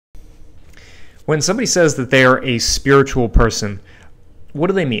When somebody says that they are a spiritual person, what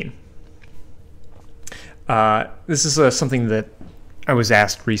do they mean? This is something that I was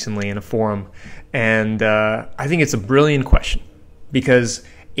asked recently in a forum, and I think it's a brilliant question because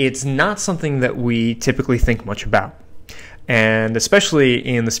it's not something that we typically think much about. And especially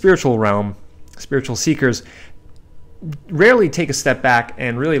in the spiritual realm, spiritual seekers rarely take a step back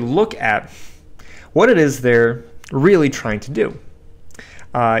and really look at what it is they're really trying to do.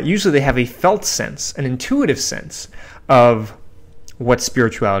 Usually they have a felt sense, an intuitive sense of what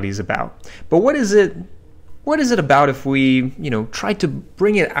spirituality is about. But what is it about if we, try to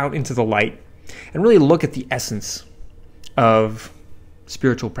bring it out into the light and really look at the essence of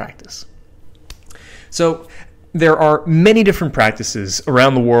spiritual practice? So there are many different practices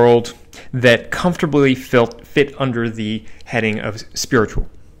around the world that comfortably fit under the heading of spiritual.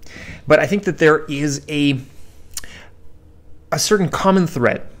 But I think that there is a certain common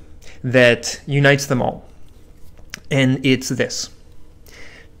thread that unites them all. And it's this.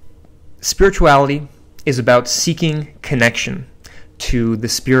 Spirituality is about seeking connection to the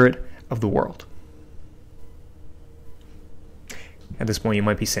spirit of the world. At this point, you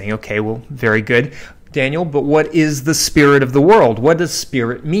might be saying, okay, well, very good, Daniel, but what is the spirit of the world? What does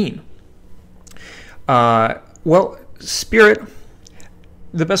spirit mean? Well, spirit,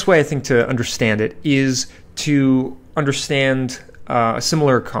 the best way I think to understand it is to understand a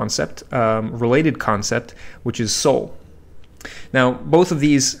similar concept, related concept, which is soul. Now, both of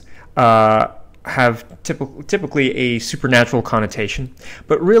these have typically a supernatural connotation,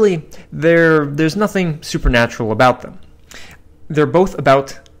 but really there's nothing supernatural about them. They're both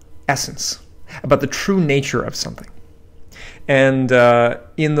about essence, about the true nature of something. And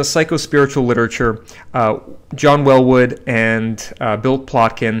in the psycho-spiritual literature, John Welwood and Bill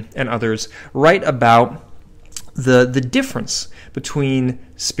Plotkin and others write about the difference between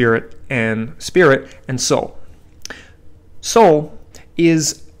spirit and soul. Soul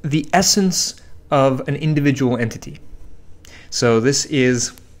is the essence of an individual entity. So this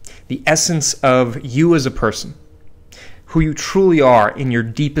is the essence of you as a person, who you truly are in your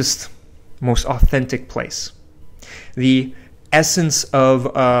deepest, most authentic place. The essence of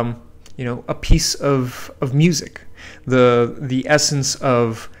a piece of music, the essence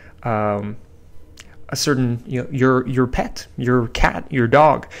of a certain your pet, your cat, your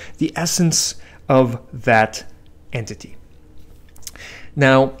dog, the essence of that entity.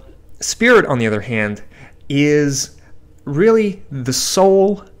 Now, spirit, on the other hand, is really the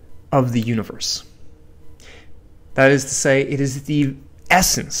soul of the universe. That is to say, it is the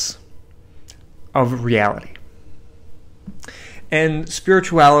essence of reality. And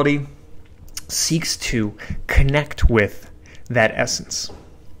spirituality seeks to connect with that essence.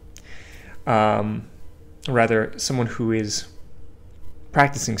 Rather, someone who is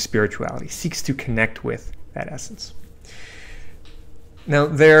practicing spirituality seeks to connect with that essence. Now,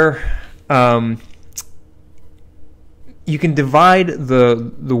 you can divide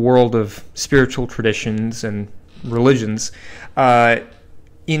the world of spiritual traditions and religions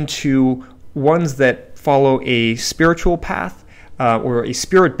into ones that follow a spiritual path or a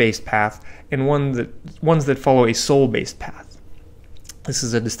spirit-based path, and ones that follow a soul-based path. This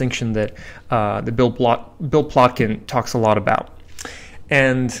is a distinction that Bill Plotkin talks a lot about.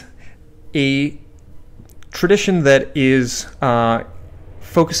 And a tradition that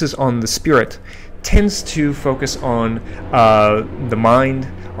focuses on the spirit tends to focus on the mind,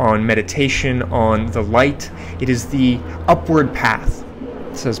 on meditation, on the light. It is the upward path,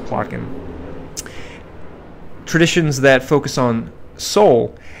 says Plotkin. Traditions that focus on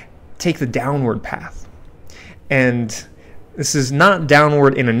soul take the downward path. And this is not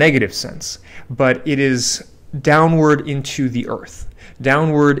downward in a negative sense, but it is downward into the earth,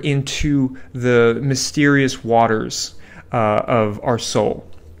 downward into the mysterious waters of our soul.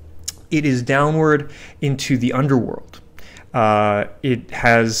 It is downward into the underworld. It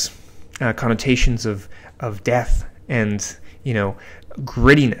has connotations of death and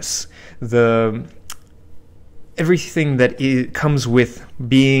grittiness. Everything that comes with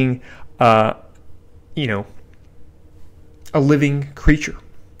being a living creature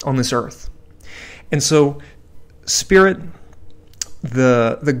on this earth. And so spirit,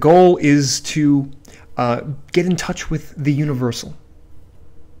 the goal is to get in touch with the universal.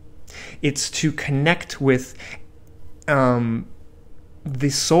 It's to connect with the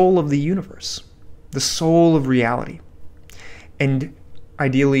soul of the universe, the soul of reality, and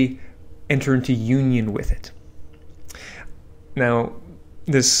ideally enter into union with it. Now,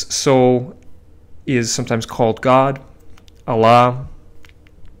 this soul is sometimes called God, Allah,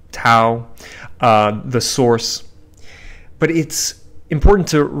 THÁI, the source, but it's important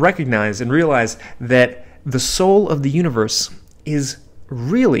to recognize and realize that the soul of the universe is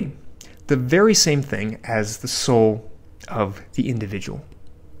really the very same thing as the soul of the individual.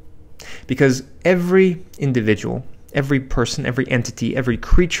 Because every individual, every person, every entity, every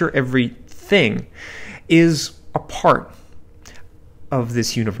creature, every thing is a part of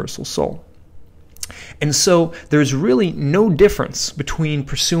this universal soul. And so there's really no difference between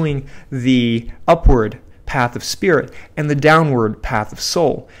pursuing the upward path of spirit and the downward path of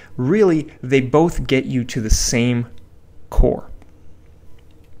soul. Really, they both get you to the same core.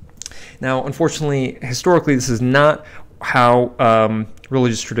 Now, unfortunately, historically, this is not how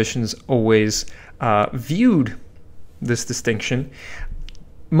religious traditions always viewed this distinction.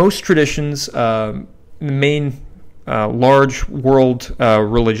 Most traditions, the main large world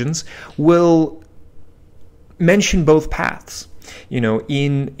religions, will mention both paths.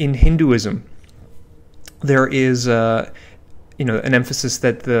 In Hinduism, there is an emphasis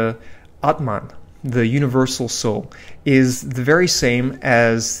that the Atman, the universal soul, is the very same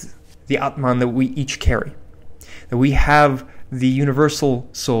as the Atman that we each carry. That we have the universal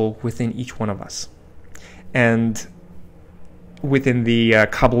soul within each one of us. And within the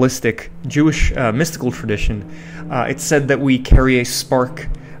Kabbalistic Jewish mystical tradition, it's said that we carry a spark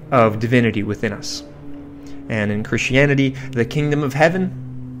of divinity within us. And in Christianity, the kingdom of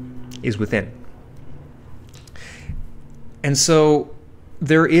heaven is within. And so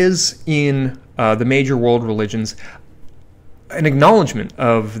there is in the major world religions an acknowledgement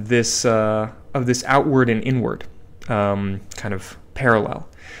of this outward and inward kind of parallel.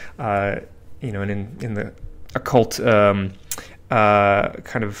 And in the occult kind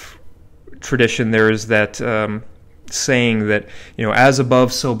of tradition, there is that saying that as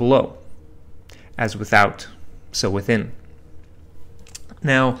above, so below, as without, so within.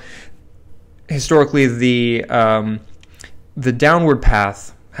 Now, historically, the downward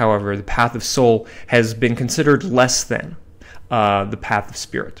path, however, the path of soul, has been considered less than the path of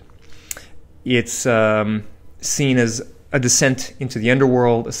spirit. It's seen as a descent into the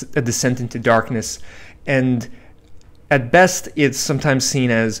underworld, a descent into darkness, and at best, it's sometimes seen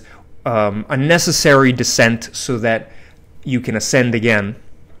as a necessary descent so that you can ascend again.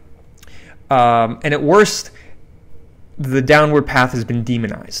 And at worst, the downward path has been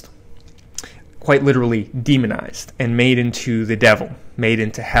demonized. Quite literally demonized and made into the devil, made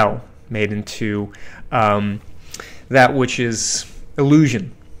into hell, made into that which is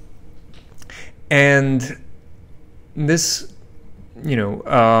illusion. And this,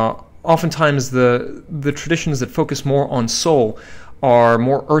 oftentimes the traditions that focus more on soul are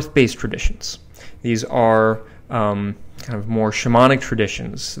more earth-based traditions. These are kind of more shamanic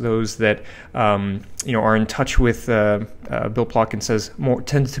traditions, those that are in touch with, Bill Plotkin says,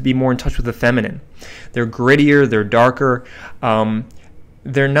 tend to be more in touch with the feminine. They're grittier, they're darker.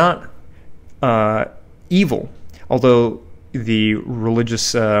 They're not evil, although the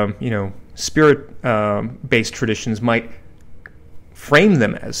religious, spirit-based traditions might frame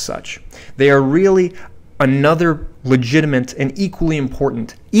them as such. They are really another legitimate and equally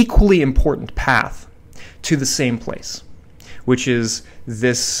important path to the same place, which is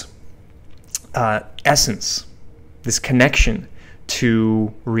this essence, this connection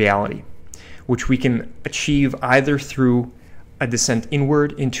to reality, which we can achieve either through a descent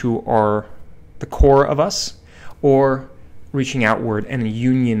inward into the core of us, or reaching outward and a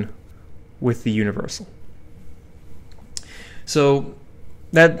union with the universal. So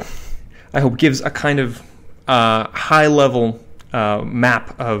that, I hope, gives a kind of high-level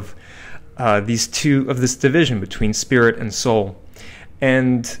map of this division between spirit and soul.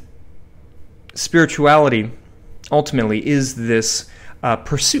 And spirituality ultimately is this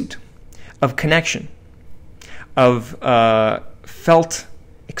pursuit of connection, of felt,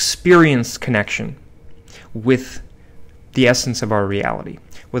 experienced connection with the essence of our reality,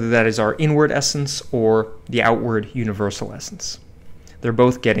 whether that is our inward essence or the outward universal essence. They're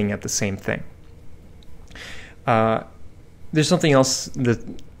both getting at the same thing. There's something else that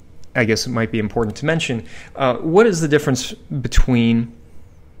I guess it might be important to mention. What is the difference between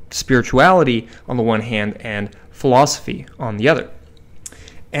spirituality on the one hand and philosophy on the other?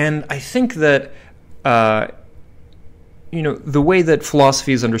 And I think that the way that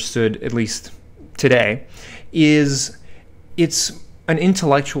philosophy is understood, at least today, is it's an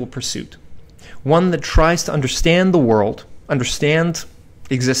intellectual pursuit, one that tries to understand the world, understand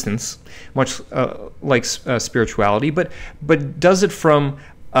existence, much like spirituality, but does it from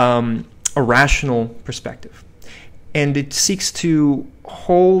a rational perspective. And it seeks to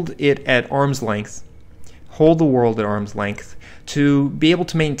hold it at arm's length, hold the world at arm's length, to be able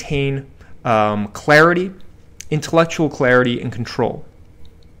to maintain clarity, intellectual clarity, and control.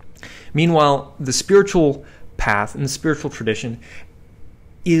 Meanwhile, the spiritual path and the spiritual tradition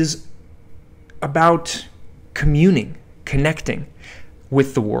is about communing, connecting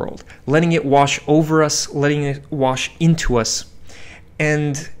with the world, letting it wash over us, letting it wash into us.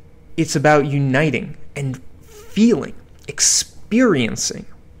 And it's about uniting and feeling, experiencing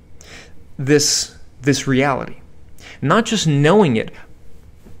this reality. Not just knowing it,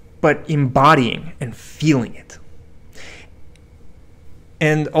 but embodying and feeling it.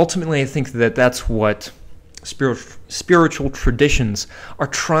 And ultimately, I think that that's what spiritual traditions are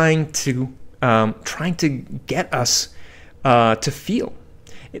trying to get us to feel.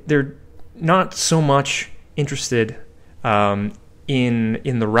 They're not so much interested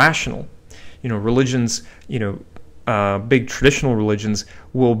in the rational. Religions, big traditional religions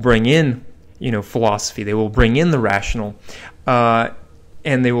will bring in, philosophy. They will bring in the rational, and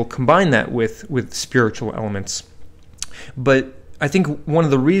they will combine that with spiritual elements. But I think one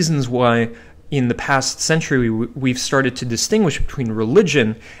of the reasons why in the past century we've started to distinguish between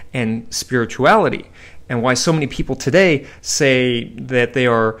religion and spirituality, and why so many people today say that they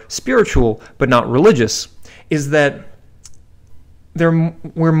are spiritual but not religious, is that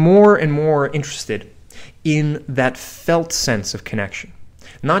we're more and more interested in that felt sense of connection.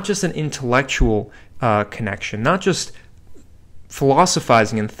 Not just an intellectual connection, not just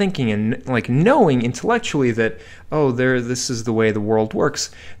philosophizing and thinking and like knowing intellectually that, oh, this is the way the world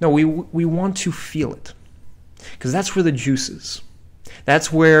works. No, we want to feel it, because that's where the juice is.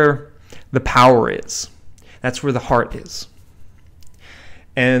 That's where the power is. That's where the heart is.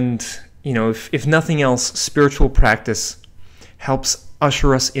 And if nothing else, spiritual practice helps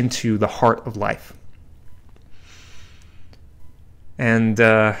usher us into the heart of life. And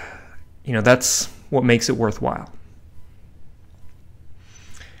that's what makes it worthwhile.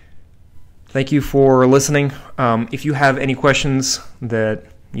 Thank you for listening. If you have any questions that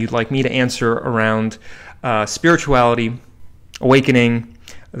you'd like me to answer around spirituality, awakening,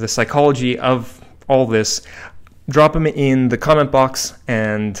 the psychology of all this, drop them in the comment box,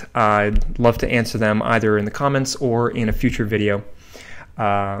 and I'd love to answer them either in the comments or in a future video.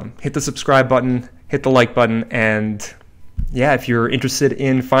 Hit the subscribe button, hit the like button, and yeah, if you're interested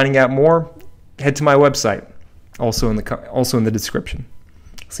in finding out more, head to my website, also in the description.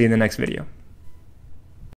 See you in the next video.